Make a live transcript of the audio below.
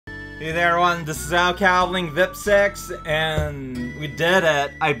Hey there everyone, this is Al Cowling, VIP 6, and we did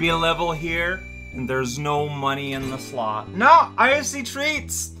it. I beat a level here, and there's no money in the slot. No, ISC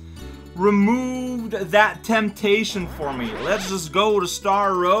treats removed that temptation for me. Let's just go to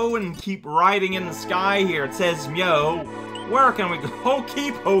Star Row and keep riding in the sky here. It says, yo, where can we go? Hokey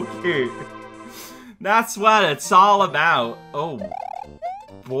Pokey. That's what it's all about. Oh,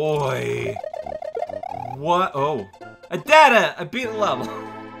 boy. What? Oh, I did it! I beat the level.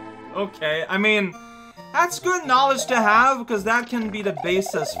 Okay, I mean, that's good knowledge to have, because that can be the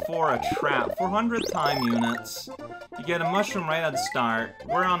basis for a trap. 400 time units. You get a mushroom right at the start.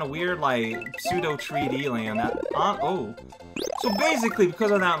 We're on a weird, like, pseudo 3D land. Oh. So basically,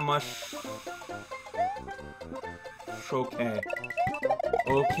 because of that Okay.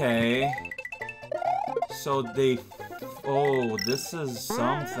 Okay. So they... Oh, this is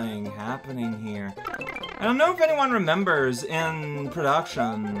something happening here. I don't know if anyone remembers in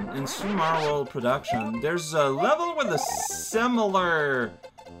production, in Super Mario World production, there's a level with a similar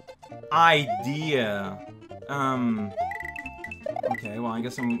idea. Okay, well, I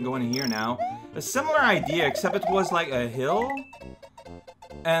guess I'm going here now. A similar idea, except it was like a hill,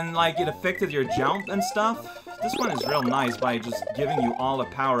 and like it affected your jump and stuff. This one is real nice by just giving you all the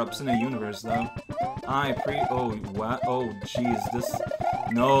power-ups in the universe, though. Oh, what? Oh, jeez, this...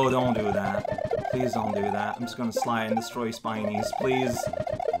 No, don't do that. Please don't do that. I'm just gonna slide and destroy Spinies, please.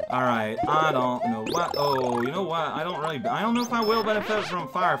 Alright, I don't know what... Oh, you know what? I don't know if I will benefit from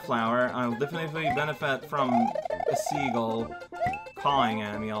Fire Flower. I'll definitely benefit from a seagull cawing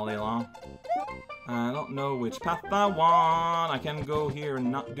at me all day long. I don't know which path I want. I can go here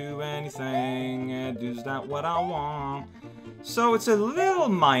and not do anything. Is that what I want? So it's a little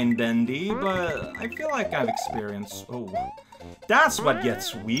mind-bendy, but I feel like I've experienced... Oh, that's what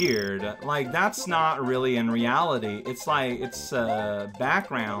gets weird. Like, that's not really in reality. It's like, it's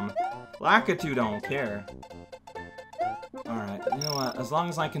background. Lakitu don't care. Alright, you know what? As long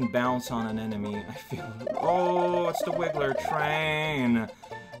as I can bounce on an enemy, I feel... Oh, it's the Wiggler train!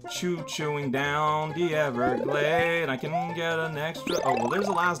 Choo-chooing down the Everglade. I can get an extra... Oh, well, there's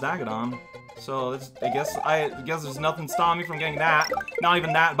the last Dagadon. So, I guess there's nothing stopping me from getting that. Not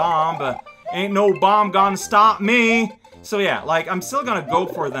even that bomb, but ain't no bomb gonna stop me! So yeah, like, I'm still gonna go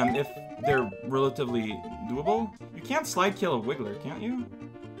for them if they're relatively doable. You can't slide kill a Wiggler, can't you?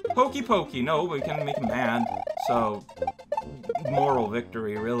 Hokey Pokey, no, but you can make him mad. So, moral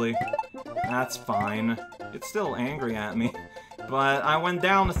victory, really. That's fine. It's still angry at me. But I went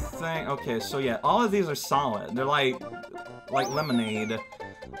down the thing. Okay, so yeah, all of these are solid. They're like lemonade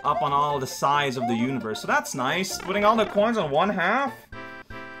up on all the sides of the universe. So that's nice. Putting all the coins on one half?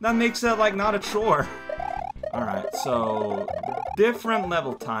 That makes it, like, not a chore. Alright, so different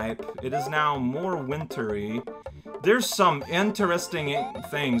level type. It is now more wintry. There's some interesting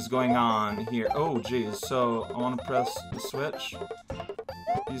things going on here. Oh, geez. So I want to press the switch.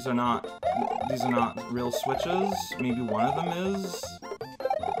 These are not real switches. Maybe one of them is.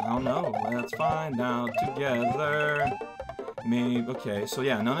 I don't know. Let's find out together. Maybe. Okay. So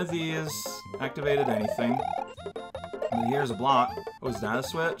yeah, none of these activated anything. But here's a block. Oh, is that a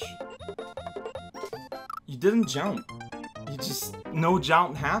switch? You didn't jump. You just... No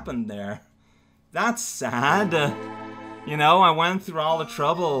jump happened there. That's sad. You know, I went through all the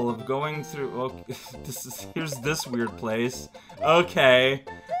trouble of going through... Okay, here's this weird place. Okay.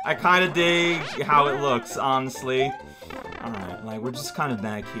 I kind of dig how it looks, honestly. Alright, like, we're just kind of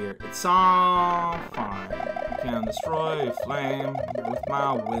back here. It's all fine. I can destroy a flame with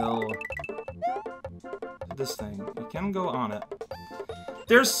my will. This thing. You can go on it.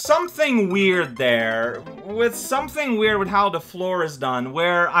 There's something weird there. With something weird with how the floor is done,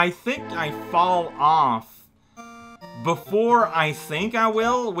 where I think I fall off before I think I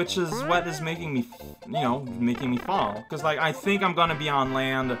will, which is what is making me, you know, making me fall. Because, like, I think I'm gonna be on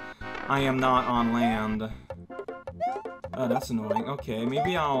land. I am not on land. Oh, that's annoying. Okay,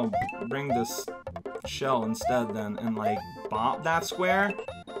 maybe I'll bring this shell instead then and, like, bop that square.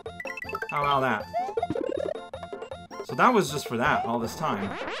 How about that? So that was just for that all this time.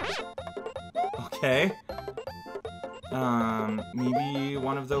 Okay. Maybe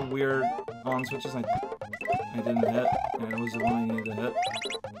one of the weird on switches I didn't hit, and it was the one I needed to hit.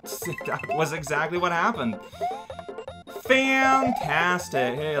 That was exactly what happened.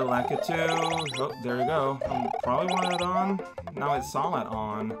 Fantastic! Hey, Lakitu. Oh, there you go. Probably wanted it on. Now it saw it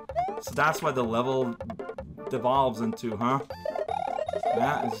on. So that's what the level devolves into, huh?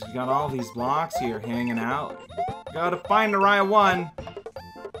 That is, you got all these blocks here hanging out. Gotta find the right one.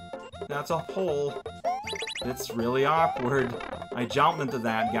 That's a hole. It's really awkward. I jumped into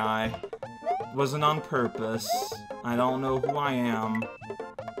that guy. It wasn't on purpose. I don't know who I am.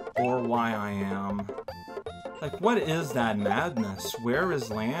 or why I am. Like, what is that madness? Where is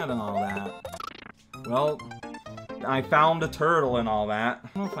land and all that? Well, I found a turtle and all that. I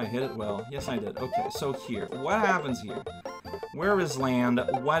don't know if I hit it well. Yes, I did. Okay, so here. What happens here? Where is land?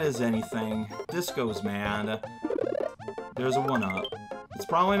 What is anything? This goes mad. There's a 1-up. It's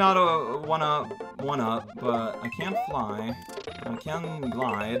probably not a 1-up, but I can't fly. I can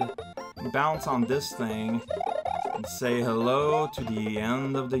glide. Bounce on this thing. And say hello to the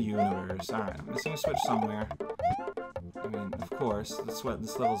end of the universe. Alright, I'm missing a switch somewhere. I mean, of course, that's what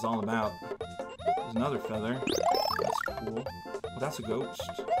this level's all about. There's another feather. That's cool. Oh, that's a ghost.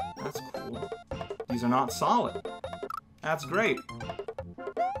 That's cool. These are not solid. That's great.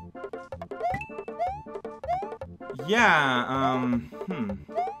 Yeah,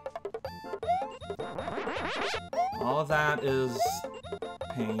 all of that is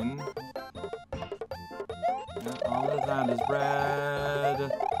pain. Yeah, all of that is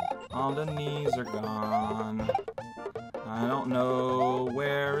red. All the knees are gone. I don't know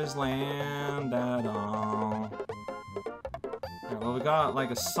where is land at all. Alright, well, we got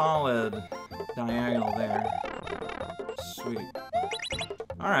like a solid diagonal there. Sweet.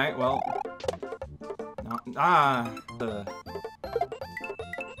 Alright, well.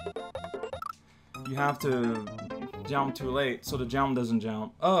 You have to jump too late, so the jump doesn't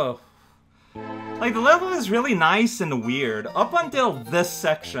jump. Oh. Like, the level is really nice and weird, up until this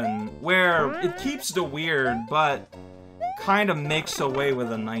section, where it keeps the weird, but kind of makes away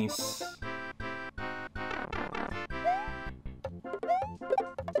with a nice.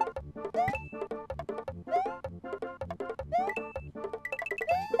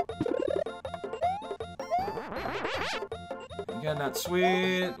 Get that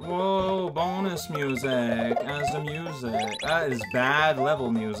sweet, whoa, bonus music as the music. That is bad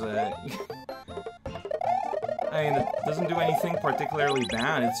level music. I mean, it doesn't do anything particularly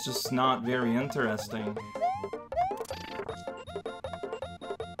bad, it's just not very interesting.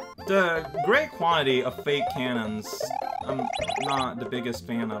 The great quantity of fake cannons, I'm not the biggest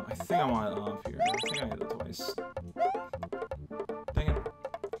fan of. I think I want it off here. I think I hit it twice. Dang it.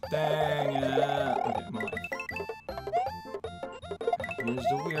 Dang it. Okay, I'm alive. Here's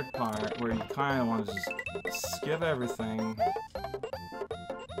the weird part where you kind of want to just skip everything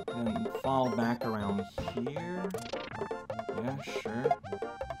and fall back around here. Yeah, sure.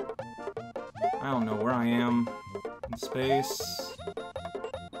 I don't know where I am in space.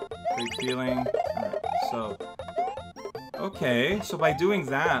 Great feeling. Alright, so. Okay, so by doing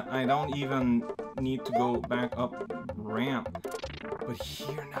that, I don't even need to go back up ramp. But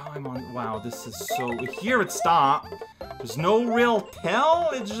here now I'm on. Wow, this is so. Here it stopped. There's no real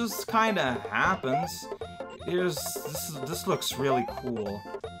tell, it just kind of happens. This looks really cool.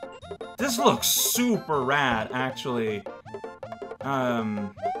 This looks super rad, actually.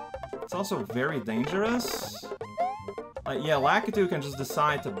 It's also very dangerous. Like, yeah, Lakitu can just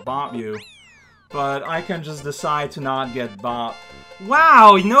decide to bop you, but I can just decide to not get bopped.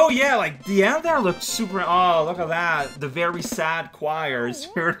 Wow, no, yeah, like, the end there looks super. Oh, look at that. The very sad choir is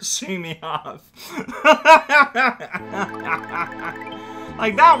here to see me off.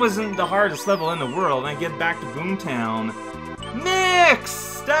 Like, that wasn't the hardest level in the world. I get back to Boomtown.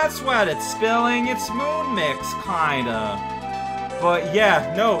 Mix! That's what it's spilling. It's Moon Mix, kinda. But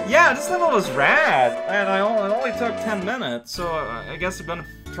yeah, no, yeah, this level was rad. And it only took 10 minutes, so I guess I'm gonna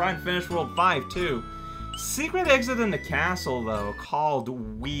try and finish World 5 too. Secret exit in the castle, though, called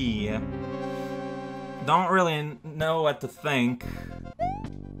Wheeeee. Don't really know what to think.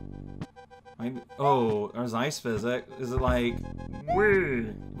 Oh, there's ice physics. Is it like...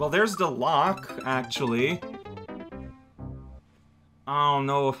 Wheeeee? Well, there's the lock, actually. I don't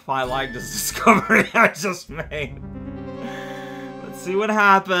know if I like this discovery I just made. Let's see what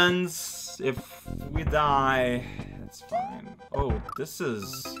happens if we die. That's fine. Oh, this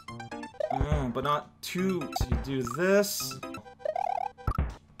is... but not too. So you do this.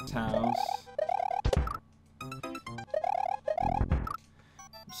 House. I'm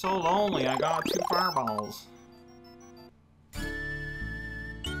so lonely, I got 2 fireballs.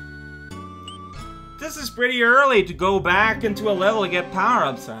 This is pretty early to go back into a level to get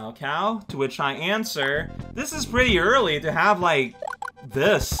power-ups, Cow. To which I answer, this is pretty early to have, like,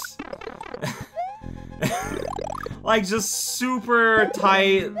 this. Like, just super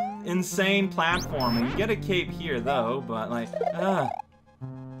tight, insane platforming. You get a cape here, though, but, like,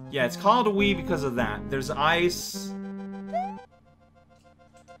 yeah, it's called a Wheeeee because of that. There's ice.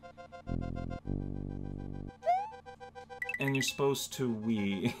 And you're supposed to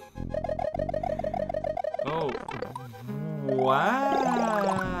Wheeeee. Oh. What?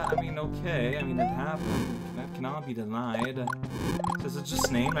 I mean, okay. I mean, it happened. cannot be denied. Is it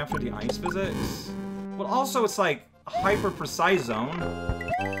just named after the ice physics? Well, also it's like a hyper-precise zone.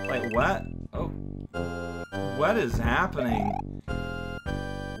 Like, what? Oh. What is happening?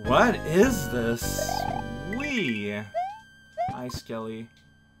 What is this? Wheeeee. Ice Skelly.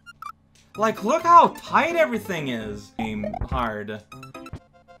 Like, look how tight everything is. Aim hard.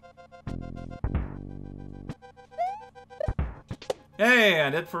 Hey, I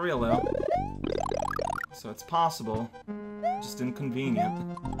did for real though. So it's possible. Just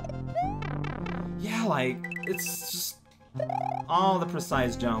inconvenient. Yeah, like, it's just all the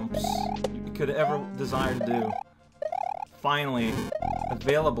precise jumps you could ever desire to do. Finally,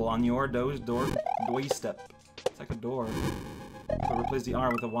 available on your doorstep. It's like a door. So replace the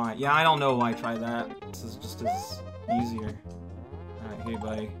R with a Y. Yeah, I don't know why I tried that. This is just as easier. Alright, hey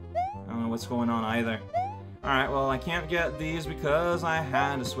buddy. I don't know what's going on either. Alright, well I can't get these because I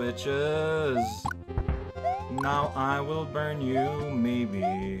had the switches. Now I will burn you,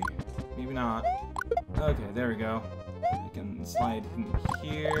 maybe. Maybe not. Okay, there we go. I can slide in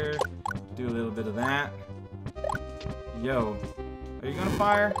here. Do a little bit of that. Yo. Are you gonna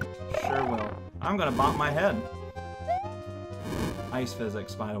fire? Sure will. I'm gonna bop my head. Ice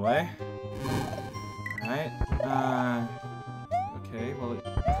physics, by the way. Alright. Okay, well,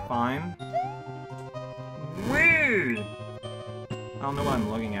 fine. Whee! I don't know what I'm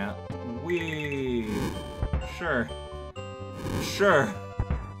looking at. Whee! Sure. Sure.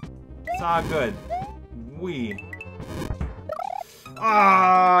 It's all good. Whee!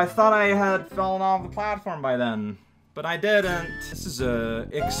 Ah, I thought I had fallen off the platform by then. But I didn't. This is a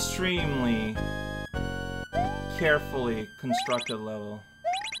extremely carefully constructed level.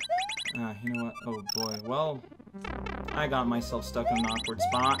 Ah, you know what? Oh boy. Well, I got myself stuck in an awkward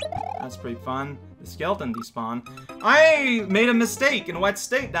spot. That's pretty fun. The skeleton despawned. I made a mistake in what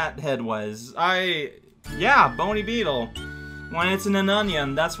state that head was. Yeah, bony beetle. When it's in an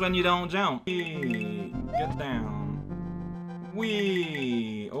onion, that's when you don't jump. Whee! Get down.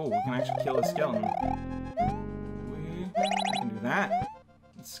 Whee! Oh, we can actually kill a skeleton. Whee! I can do that.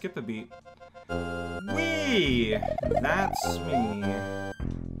 Let's skip a beat. Whee! That's me.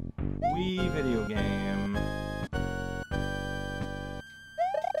 Wii video game.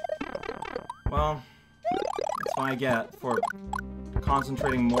 Well, that's what I get for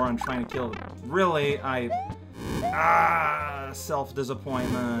concentrating more on trying to kill. Really,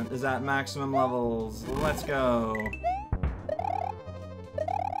 self-disappointment is at maximum levels. Let's go.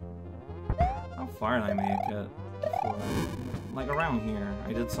 How far did I make it before? Like around here.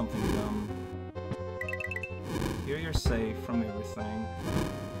 I did something dumb. Here you're safe from everything.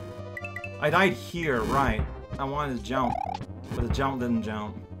 I died here, right. I wanted to jump, but the jump didn't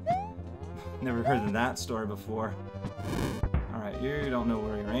jump. Never heard of that story before. Alright, you don't know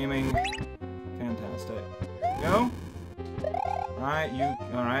where you're aiming. Fantastic. Go.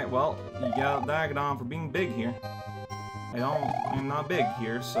 Alright, well, you got dagged on for being big here. I'm not big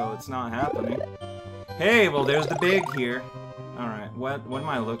here, so it's not happening. Hey, well, there's the big here. Alright, what am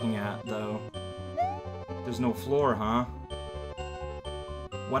I looking at, though? There's no floor, huh?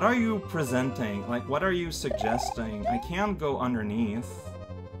 What are you presenting? Like, what are you suggesting? I can't go underneath.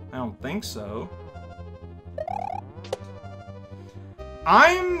 I don't think so.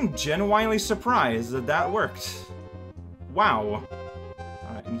 I'm genuinely surprised that that worked. Wow.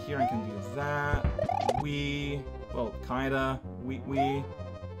 Alright, and here I can do that. Well, kinda. Wait.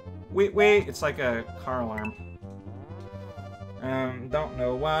 It's like a car alarm. Don't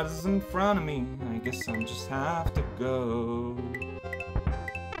know what is in front of me. I guess I just have to go.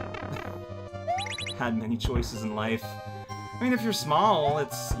 Had many choices in life. I mean, if you're small,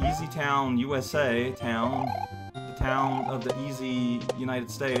 it's Easy Town, USA town. The town of the easy United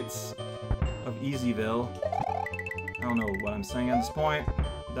States of Easyville. I don't know what I'm saying at this point.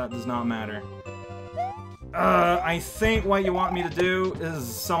 That does not matter. I think what you want me to do is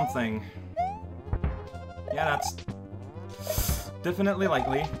something. Yeah, that's definitely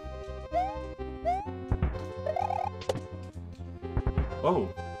likely. Oh.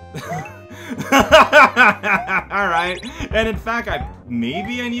 Alright. And in fact,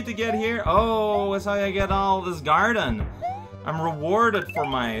 maybe I need to get here. Oh, that's how I get all this garden. I'm rewarded for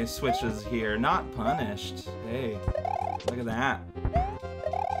my switches here, not punished. Hey, look at that.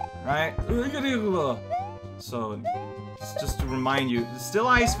 Right? So, just to remind you, it's still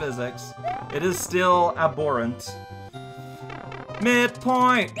ice physics. It is still abhorrent.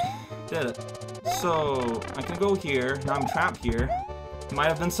 Midpoint! Did it. So, I can go here. Now I'm trapped here. Might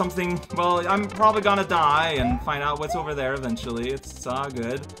have been something... Well, I'm probably gonna die and find out what's over there eventually. It's all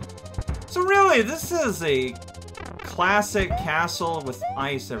good. So really, this is a classic castle with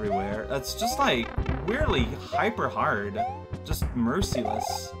ice everywhere. That's just like weirdly hyper hard. Just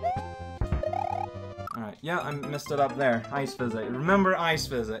merciless. Alright, yeah, I messed it up there. Ice physics. Remember ice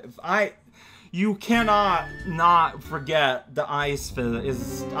physics. You cannot not forget the ice physics.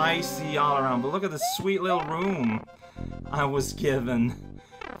 It's icy all around. But look at this sweet little room I was given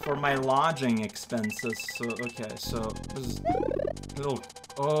for my lodging expenses. So, okay, so there's little...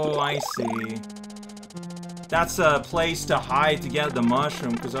 Oh, I see. That's a place to hide to get the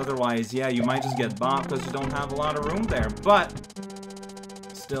mushroom, because otherwise, yeah, you might just get bopped because you don't have a lot of room there. But,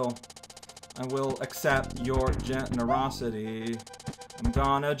 still, I will accept your generosity. I'm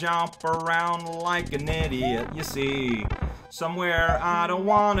gonna jump around like an idiot, you see. Somewhere I don't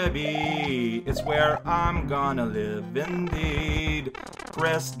wanna be. It's where I'm gonna live, indeed.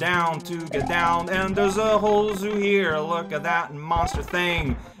 Press down to get down, and there's a whole zoo here. Look at that monster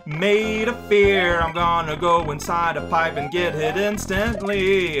thing, made of fear. I'm gonna go inside a pipe and get hit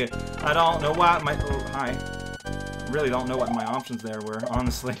instantly. I don't know what my... Oh, hi. Really don't know what my options there were,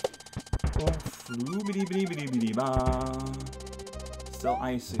 honestly. Oof, still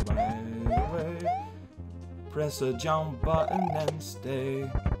icy, by the way. Press a jump button and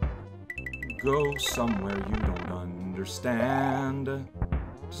stay. Go somewhere you don't understand.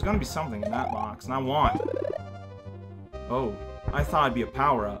 There's gonna be something in that box, and I want. Oh, I thought it'd be a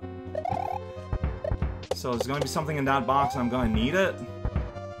power-up. So there's gonna be something in that box, and I'm gonna need it.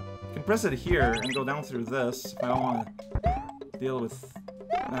 I can press it here and go down through this if I don't want to deal with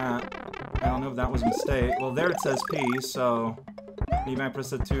that. I don't know if that was a mistake. Well, there it says P, so maybe I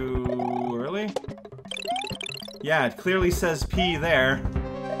pressed it too early? Yeah, it clearly says P there.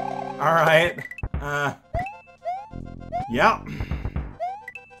 Alright. Yeah.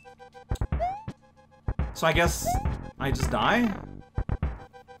 So I guess I just die?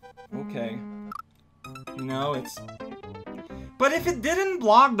 Okay. You know, it's... But if it didn't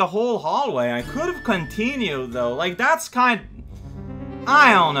block the whole hallway, I could have continued, though. Like, that's kind...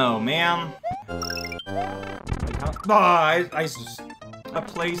 I don't know, man. Like, how... I just... A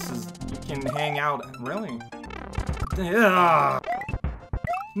place is... You can hang out... Really? Ugh.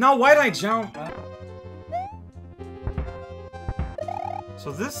 No, why'd I jump?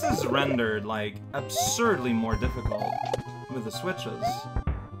 So this is rendered, like, absurdly more difficult with the switches.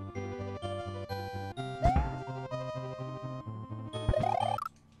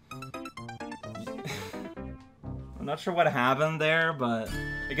 I'm not sure what happened there, but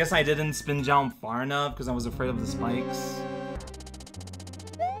I guess I didn't spin jump far enough because I was afraid of the spikes.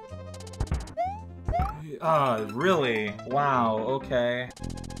 Really? Wow, okay.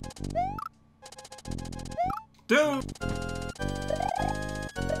 Dude!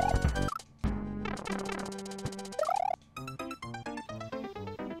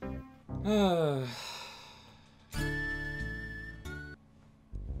 Little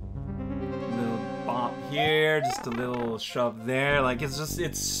bop here, just a little shove there. Like, it's just,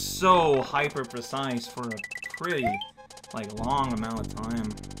 it's so hyper precise for a pretty, like, long amount of time.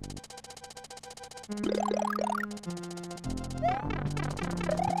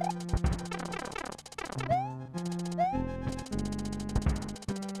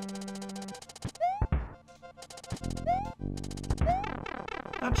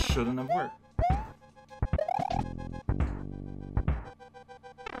 That shouldn't have worked.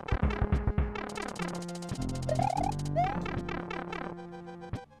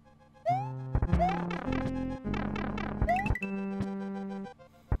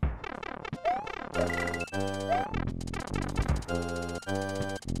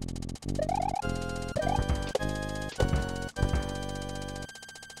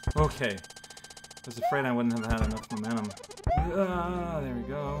 Okay. I was afraid I wouldn't have had enough momentum. There we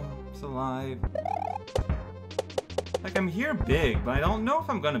go. It's alive. Like, I'm here big, but I don't know if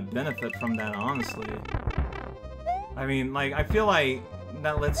I'm gonna benefit from that, honestly. I mean, like, I feel like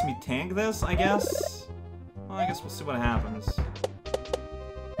that lets me tank this, I guess? Well, I guess we'll see what happens.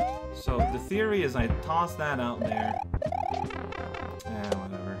 So, the theory is I toss that out there. Yeah,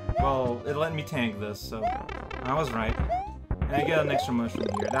 whatever. Well, it let me tank this, so I was right. And I get an extra mushroom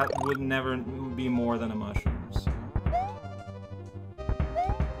here. That would never be more than a mushroom, so.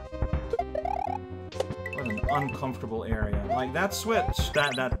 What an uncomfortable area. Like, that switch,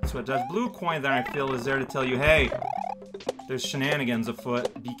 that blue coin there, I feel, is there to tell you, hey, there's shenanigans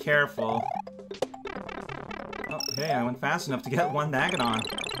afoot, be careful. Oh, hey, I went fast enough to get one Dagadon.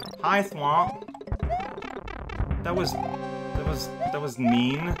 Hi, Thwomp. That was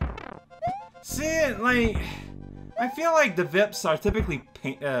mean. See, like... I feel like the VIPs are typically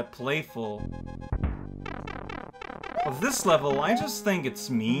playful. Of this level, I just think it's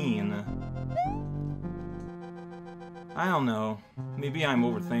mean. I don't know. Maybe I'm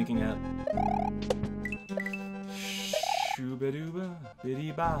overthinking it. ba-doo-ba,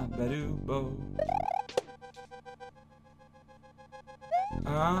 biddy-ba, ba-doo-bo.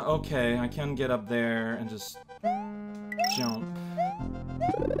 Okay, I can get up there and just jump.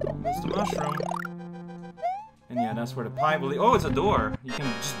 Oh, missed a mushroom. And yeah, that's where the pipe will lead. Oh, it's a door. You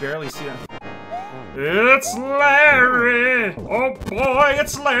can just barely see that. It's Larry! Oh boy,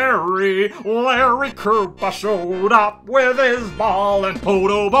 it's Larry! Larry Koopa showed up with his ball and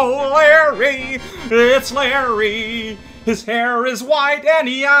Podobo Larry! It's Larry! His hair is white and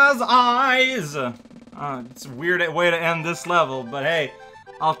he has eyes! It's a weird way to end this level, but hey,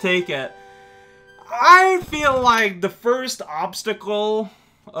 I'll take it. I feel like the first obstacle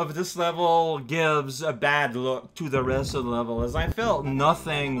of this level gives a bad look to the rest of the level, as I felt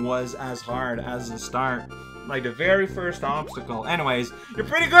nothing was as hard as the start. Like the very first obstacle. Anyways, you're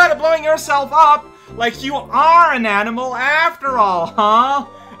pretty good at blowing yourself up like you are an animal after all, huh?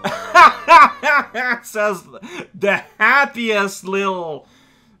 Says the happiest little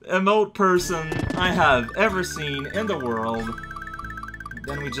emote person I have ever seen in the world.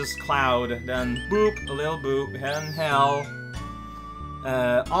 Then we just cloud, then boop, a little boop, head in hell.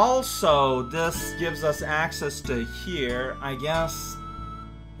 Also, this gives us access to here. I guess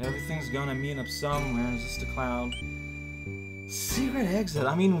everything's gonna meet up somewhere. Is this the cloud? Secret exit.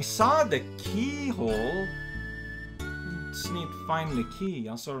 I mean, we saw the keyhole. Just need to find the key.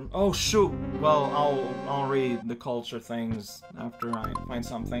 Also, oh shoot. Well, I'll read the culture things after I find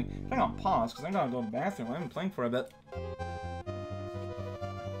something. I'm gonna pause because I'm gonna go to the bathroom. I've been playing for a bit.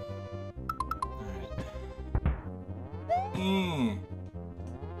 Alright.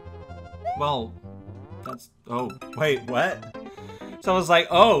 Well, that's... Oh, wait, what? So I was like,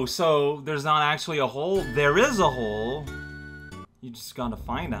 oh, so there's not actually a hole? There is a hole. You just gotta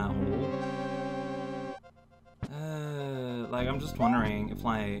find that hole. Like, I'm just wondering if,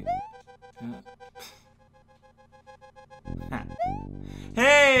 like...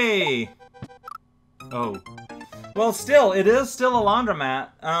 Hey! Oh. Well, still, it is still a laundromat.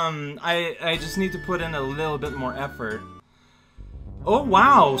 I just need to put in a little bit more effort. Oh,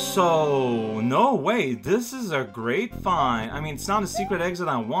 wow, so... No, wait, this is a great find. I mean, it's not a secret exit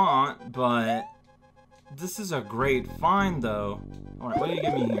I want, but... This is a great find, though. Alright, what do you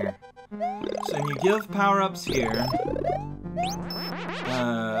give me here? So, you give power-ups here.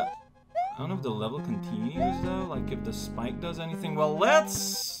 I don't know if the level continues, though. Like, if the spike does anything. Well,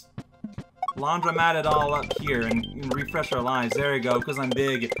 let's... laundromat it all up here and refresh our lives. There we go, because I'm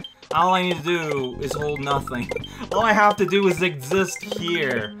big. All I need to do is hold nothing. All I have to do is exist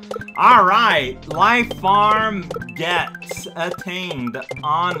here. Alright, Life Farm gets attained,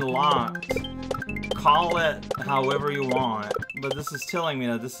 unlocked. Call it however you want. But this is telling me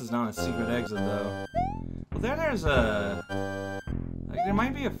that this is not a secret exit, though. Well, there's a... Like, there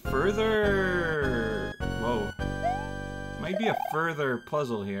might be a further... Whoa. Might be a further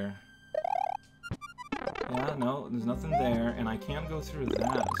puzzle here. Yeah, no, there's nothing there, and I can't go through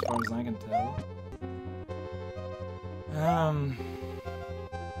that as far as I can tell.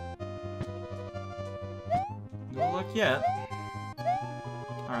 No luck yet.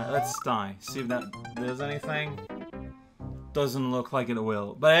 Alright, let's die. See if that does anything. Doesn't look like it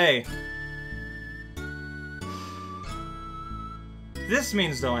will. But hey! This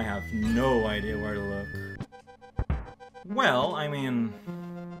means, though, I have no idea where to look. Well, I mean...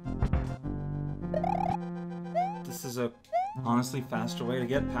 This is a honestly faster way to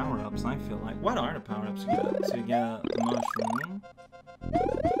get power-ups, I feel like. What are the power-ups you get? So you get a mushroom.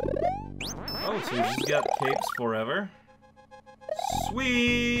 Oh, so you just get capes forever.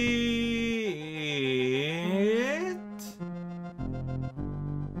 Sweet!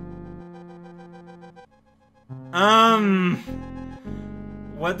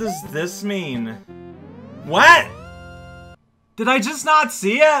 What does this mean? What? Did I just not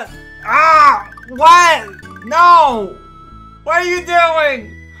see it? Ah! What? No! What are you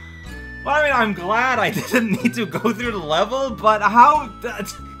doing? Well, I mean, I'm glad I didn't need to go through the level, but how...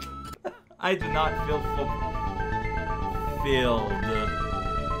 I did not feel fulfilled.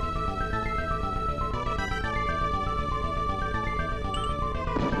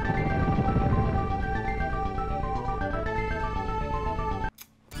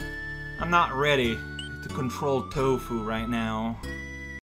 I'm not ready to control tofu right now.